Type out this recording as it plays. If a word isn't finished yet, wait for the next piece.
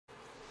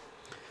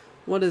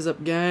What is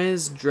up,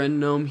 guys?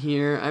 Dreadgnome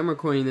here. I'm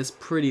recording this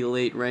pretty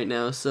late right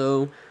now,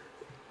 so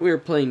we're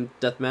playing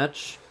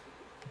Deathmatch,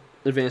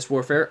 Advanced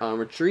Warfare on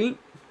Retreat.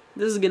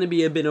 This is going to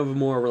be a bit of a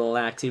more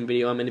relaxing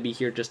video. I'm going to be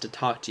here just to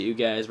talk to you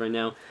guys right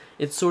now.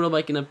 It's sort of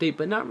like an update,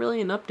 but not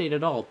really an update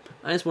at all.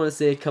 I just want to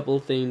say a couple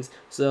of things,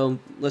 so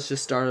let's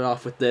just start it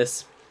off with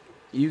this.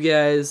 You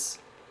guys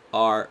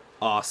are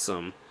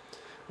awesome.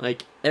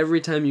 Like,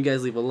 every time you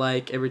guys leave a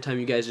like, every time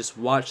you guys just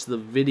watch the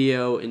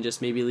video and just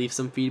maybe leave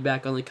some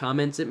feedback on the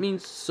comments, it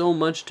means so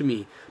much to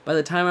me. By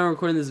the time I'm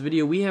recording this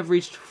video, we have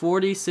reached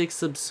 46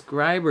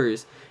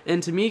 subscribers.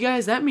 And to me,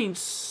 guys, that means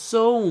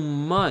so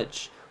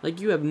much.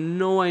 Like, you have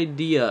no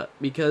idea.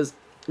 Because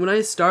when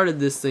I started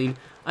this thing,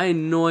 I had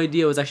no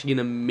idea I was actually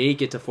going to make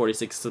it to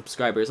 46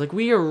 subscribers. Like,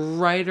 we are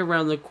right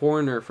around the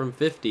corner from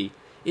 50.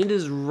 It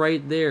is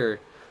right there.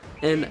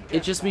 And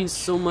it just means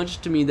so much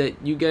to me that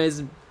you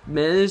guys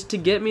managed to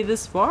get me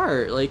this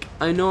far. Like,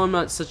 I know I'm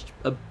not such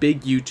a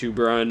big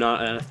YouTuber, I'm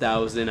not at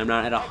 1,000, I'm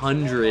not at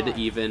 100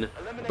 even,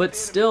 but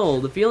still,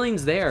 the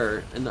feeling's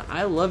there, and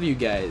I love you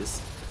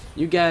guys.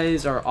 You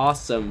guys are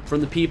awesome.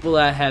 From the people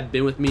that have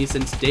been with me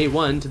since day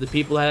one to the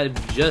people that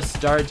have just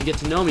started to get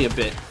to know me a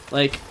bit.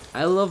 Like,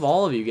 I love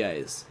all of you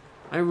guys.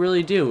 I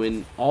really do,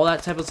 and all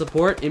that type of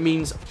support, it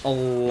means a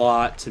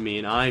lot to me,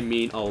 and I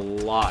mean a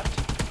lot.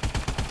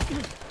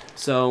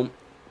 So,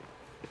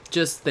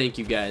 just thank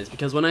you guys,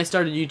 because when I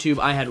started YouTube,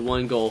 I had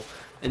one goal,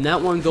 and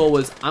that one goal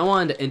was I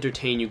wanted to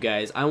entertain you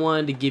guys. I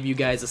wanted to give you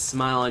guys a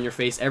smile on your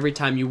face every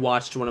time you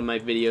watched one of my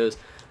videos,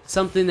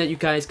 something that you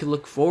guys could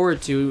look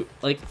forward to,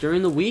 like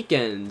during the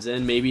weekends,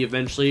 and maybe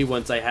eventually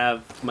once I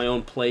have my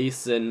own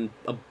place and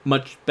a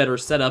much better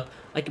setup,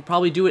 I could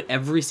probably do it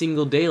every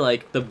single day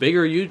like the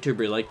bigger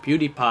YouTuber like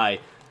PewDiePie,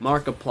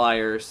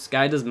 Markiplier,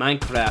 Sky Does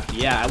Minecraft.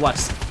 Yeah, I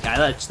watch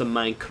the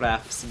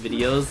Minecraft's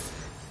videos.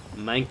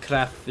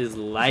 Minecraft is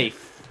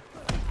life,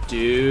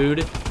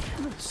 dude.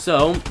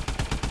 So,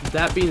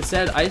 that being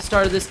said, I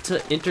started this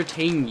to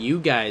entertain you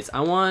guys. I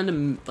wanted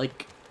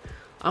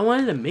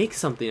to make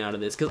something out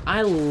of this because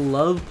I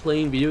love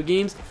playing video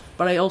games,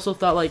 but I also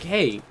thought like,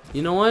 hey,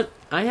 you know what?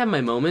 I have my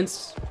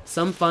moments,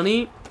 some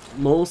funny,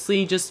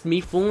 mostly just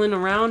me fooling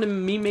around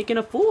and me making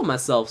a fool of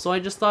myself. So I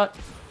just thought,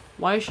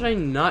 why should I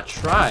not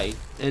try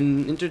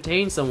and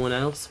entertain someone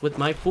else with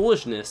my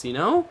foolishness, you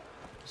know?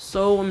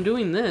 So I'm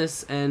doing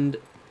this, and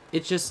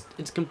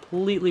it's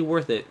completely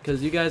worth it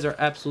because you guys are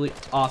absolutely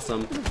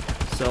awesome.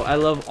 So I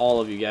love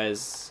all of you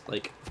guys,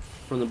 like,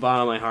 from the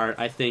bottom of my heart.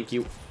 I thank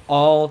you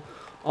all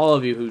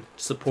of you who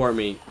support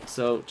me.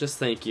 So just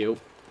thank you.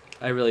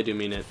 I really do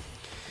mean it.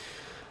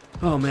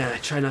 Oh man, I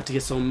try not to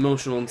get so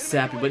emotional and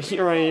sappy, but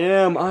here I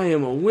am. I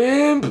am a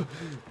wimp.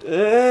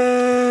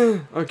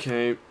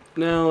 Okay,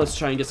 now let's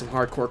try and get some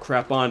hardcore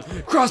crap on.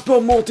 Crossbow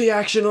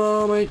multi-action.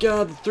 Oh my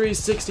god, the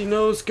 360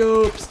 no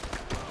scopes.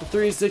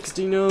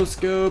 360 no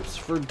scopes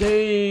for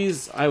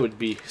days. I would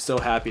be so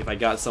happy if I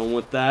got someone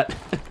with that.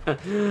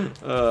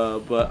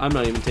 But I'm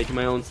not even taking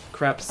my own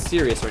crap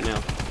serious right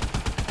now.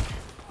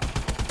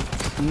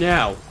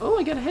 Now, oh,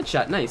 I got a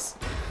headshot, nice.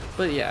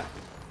 But yeah,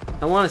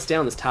 I want to stay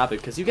on this topic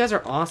because you guys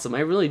are awesome.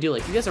 I really do.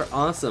 Like, you guys are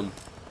awesome.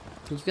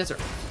 You guys are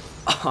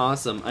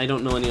awesome. I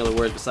don't know any other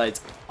words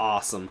besides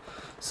awesome.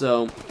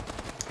 So,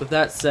 with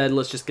that said,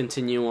 let's just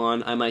continue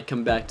on. I might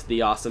come back to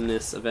the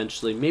awesomeness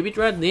eventually. Maybe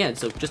right in the end.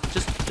 So just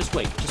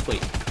wait. Just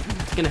wait.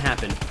 It's gonna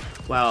happen.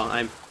 Wow,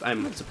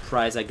 I'm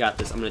surprised I got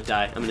this. I'm gonna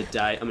die. I'm gonna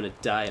die. I'm gonna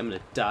die. I'm gonna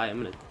die.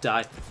 I'm gonna die.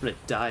 I'm gonna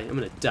die. I'm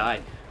gonna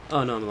die.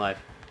 Oh no, I'm alive.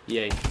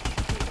 Yay.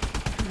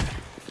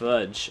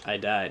 Fudge. I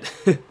died.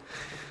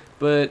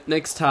 But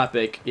next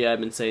topic. Yeah, I've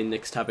been saying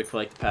next topic for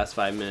like the past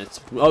 5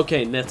 minutes.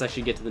 Okay, let's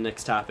actually get to the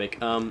next topic.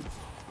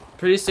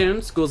 Pretty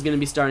soon, school's gonna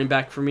be starting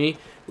back for me,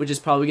 which is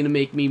probably going to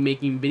make me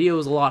making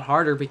videos a lot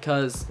harder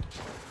because,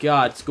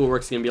 God,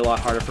 schoolwork's going to be a lot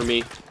harder for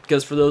me.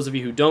 Because for those of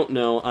you who don't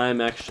know,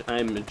 I'm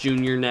a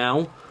junior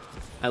now.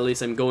 At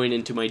least I'm going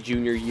into my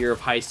junior year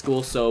of high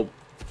school, so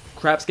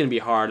crap's going to be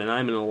hard, and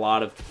I'm in a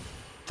lot of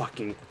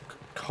fucking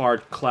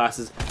hard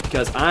classes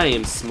because I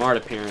am smart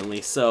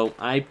apparently. So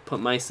I put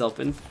myself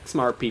in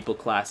smart people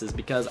classes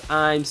because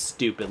I'm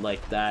stupid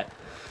like that.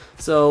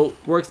 So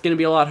work's going to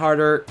be a lot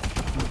harder.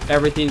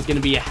 Everything's going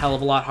to be a hell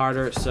of a lot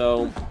harder,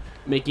 so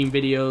making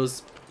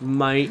videos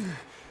might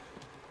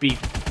be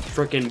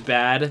freaking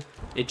bad.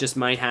 It just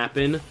might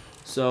happen.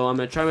 So I'm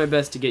going to try my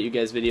best to get you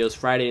guys videos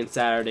Friday and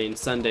Saturday and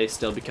Sunday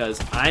still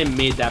because I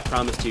made that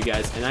promise to you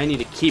guys and I need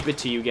to keep it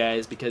to you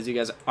guys because you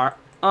guys are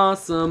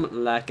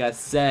awesome, like I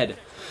said.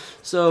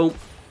 So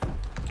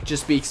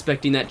just be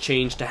expecting that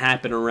change to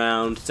happen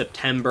around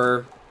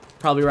September,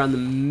 probably around the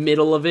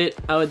middle of it,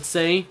 I would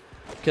say,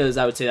 because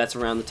I would say that's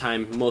around the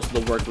time most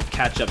of the work would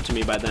catch up to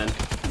me by then.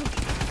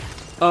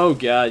 Oh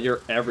god,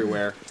 you're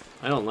everywhere.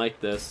 I don't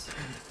like this.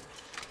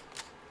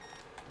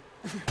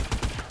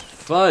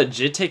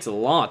 Fudge, it takes a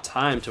long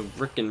time to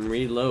frickin'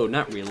 reload.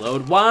 Not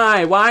reload.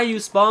 Why? Why you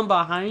spawn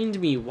behind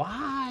me?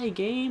 Why,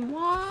 game?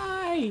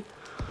 Why?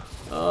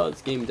 Oh,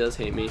 this game does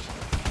hate me.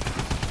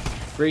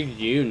 Frig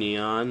you,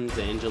 Neons,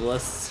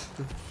 Angelus.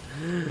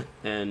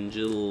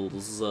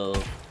 Angels.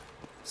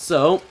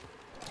 So,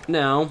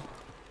 now,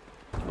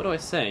 what do I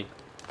say?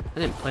 I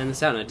didn't plan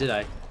this out now, did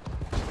I?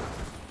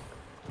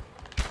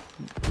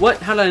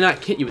 What? How did I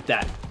not hit you with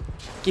that?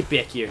 Get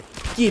back here.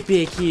 Get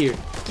back here.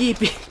 Get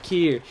back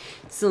here.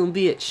 Son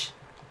bitch.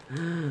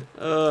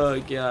 Oh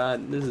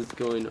god, this is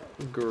going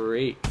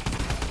great.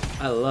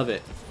 I love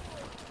it.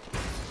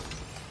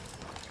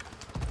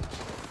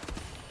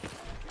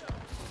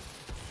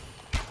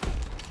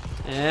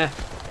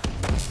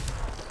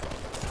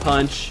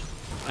 Punch.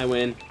 I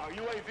win.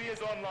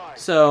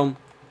 So,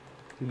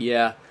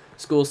 yeah.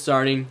 School's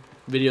starting.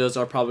 Videos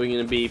are probably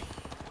going to be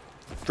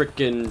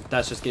freaking,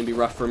 that's just going to be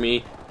rough for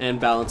me. And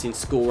balancing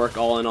schoolwork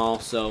all in all.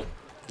 So,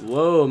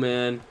 whoa,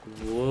 man.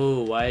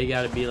 Whoa, why you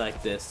got to be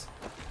like this?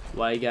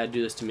 Why you got to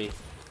do this to me?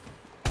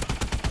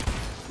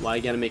 Why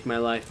you got to make my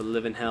life a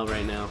living hell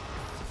right now?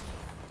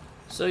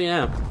 So,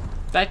 yeah.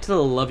 Back to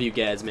the love you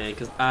guys, man,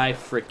 because I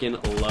freaking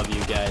love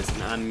you guys,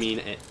 and I mean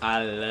it.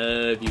 I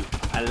love you.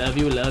 I love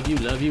you, love you,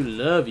 love you,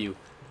 love you.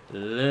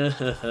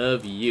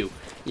 Love you.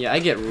 Yeah, I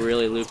get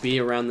really loopy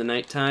around the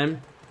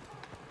nighttime.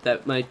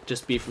 That might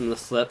just be from the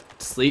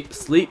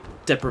sleep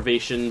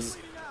deprivation.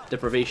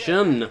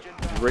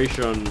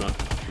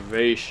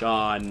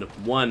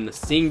 One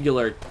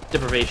singular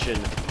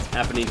deprivation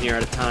happening here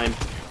at a time.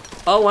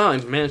 Oh wow, I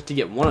managed to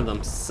get one of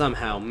them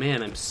somehow.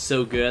 Man, I'm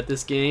so good at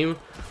this game.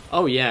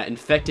 Oh yeah,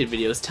 infected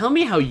videos. Tell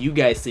me how you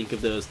guys think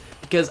of those,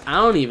 because I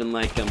don't even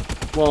like them.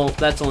 Well,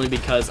 that's only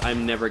because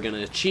I'm never going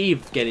to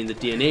achieve getting the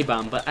DNA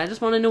bomb, but I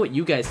just want to know what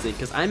you guys think,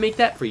 because I make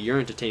that for your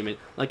entertainment.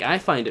 Like, I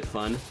find it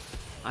fun.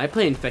 I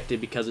play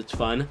infected because it's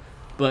fun,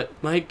 but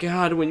my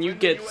god, when you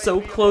get so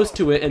close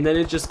to it and then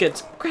it just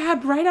gets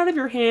grabbed right out of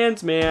your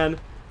hands, man.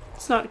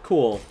 It's not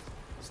cool.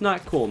 It's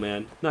not cool,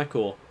 man. Not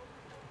cool.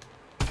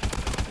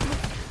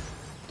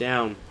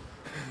 Down.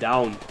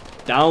 Down.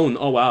 Down.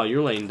 Oh wow,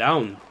 you're laying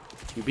down.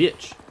 You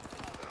bitch.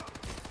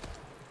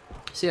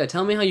 So yeah,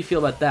 tell me how you feel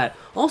about that.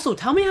 Also,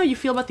 tell me how you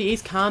feel about the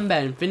Ace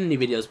Combat Infinity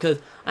videos, because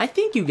I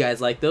think you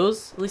guys like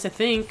those. At least I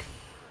think.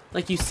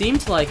 Like, you seem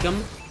to like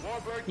them.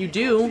 You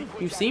do.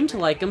 You seem to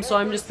like them, so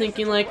I'm just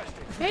thinking like,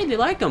 hey, they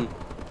like them.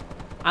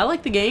 I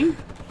like the game.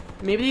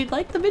 Maybe they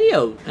like the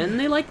video, and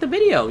they like the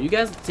video. You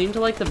guys seem to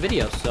like the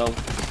video, so...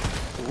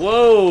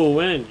 Whoa,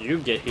 when did you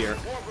get here?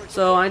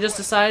 So I just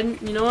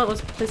decided, you know what,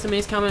 let's play some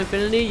Ace Combat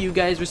Infinity. You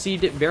guys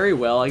received it very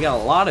well. I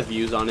got a lot of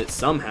views on it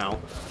somehow.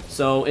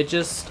 So I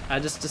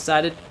just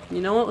decided,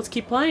 you know what, let's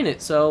keep playing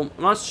it. So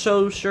I'm not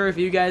so sure if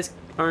you guys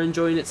are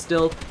enjoying it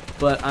still,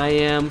 but I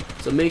am.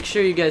 So make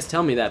sure you guys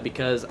tell me that,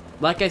 because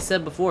like I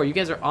said before, you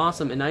guys are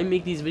awesome and I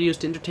make these videos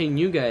to entertain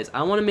you guys.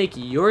 I want to make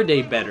your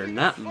day better,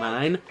 not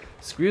mine.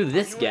 Screw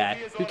this guy.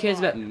 Who cares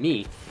about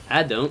me?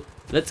 I don't.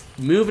 Let's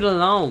move it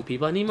along,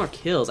 people. I need more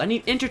kills. I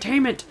need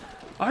entertainment.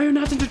 Are you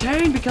not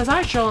entertained? Because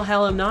I sure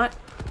hell am not.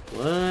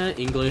 What?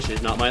 English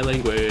is not my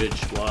language.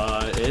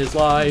 What is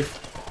life?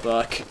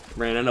 Fuck.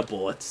 Ran out of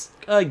bullets.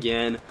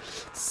 Again.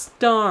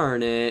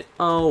 Darn it.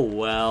 Oh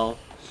well.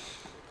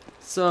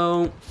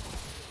 So,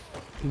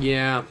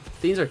 yeah.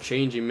 Things are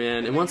changing,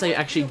 man. And once I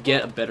actually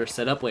get a better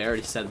setup, wait, I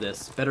already said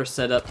this. Better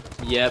setup.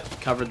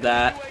 Yep, covered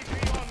that.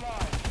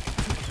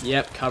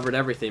 Yep, covered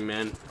everything,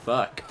 man.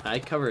 Fuck. I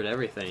covered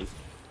everything.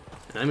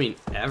 And I mean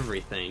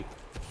everything.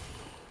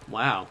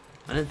 Wow.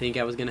 I didn't think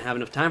I was going to have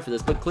enough time for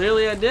this, but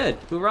clearly I did.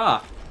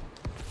 Hoorah.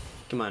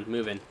 Come on,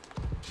 move in.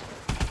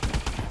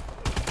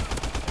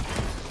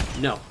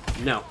 No,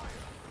 no,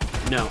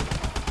 no.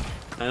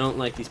 I don't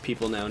like these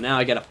people now. Now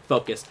I gotta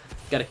focus.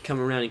 Gotta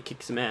come around and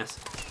kick some ass.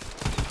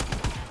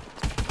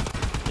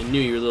 I knew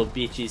you were little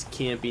bitches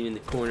camping in the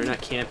corner.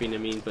 Not camping, I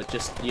mean, but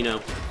just, you know,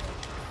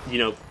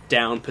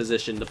 down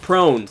position. The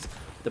prones.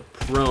 The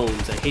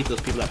prones. I hate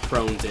those people that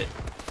prones it.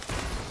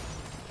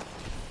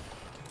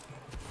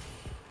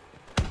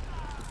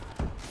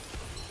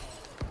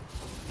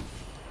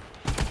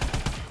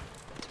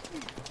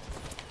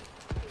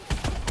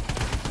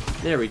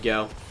 There we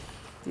go.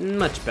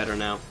 Much better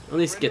now. At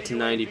least get to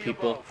 90,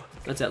 people.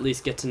 Let's at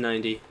least get to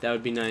 90. That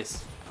would be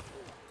nice.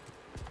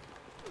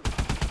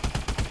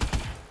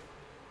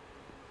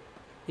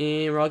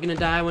 And we're all gonna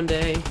die one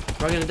day.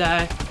 We're all gonna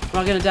die.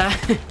 We're all gonna die.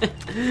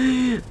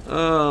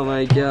 Oh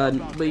my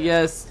god. But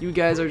yes, you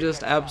guys are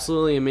just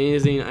absolutely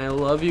amazing. I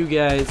love you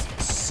guys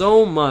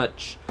so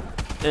much.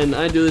 And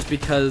I do this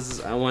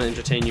because I want to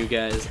entertain you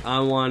guys. I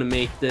want to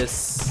make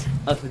this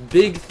a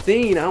big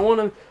thing. I want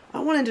to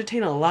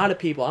entertain a lot of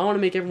people. I want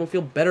to make everyone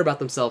feel better about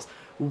themselves.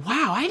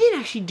 Wow, I didn't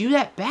actually do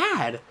that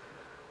bad.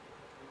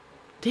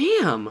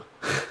 Damn.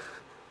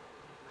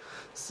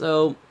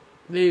 So,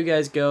 there you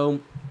guys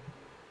go.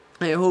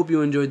 I hope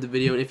you enjoyed the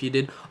video, and if you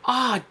did,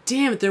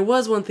 damn it, there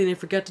was one thing I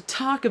forgot to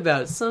talk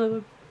about. Son of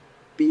a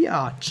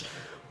biatch.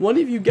 One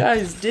of you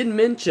guys did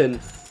mention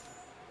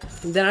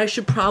that I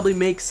should probably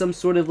make some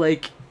sort of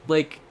I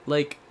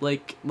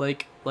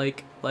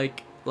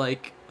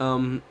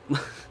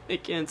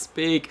can't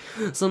speak.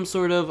 Some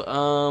sort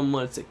of,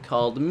 what's it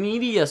called?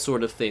 Media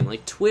sort of thing,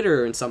 like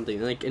Twitter and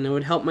something, like, and it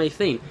would help my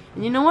thing.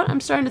 And you know what?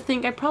 I'm starting to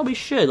think I probably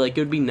should. Like,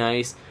 it would be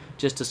nice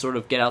just to sort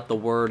of get out the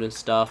word and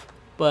stuff.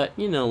 But,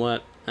 you know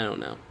what? I don't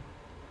know.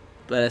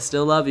 but I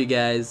still love you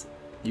guys.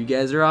 You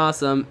guys are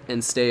awesome,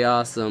 and stay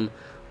awesome.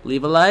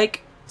 Leave a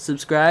like,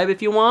 subscribe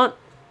if you want,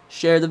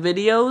 share the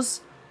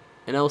videos,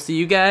 and I will see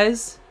you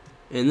guys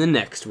in the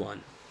next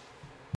one.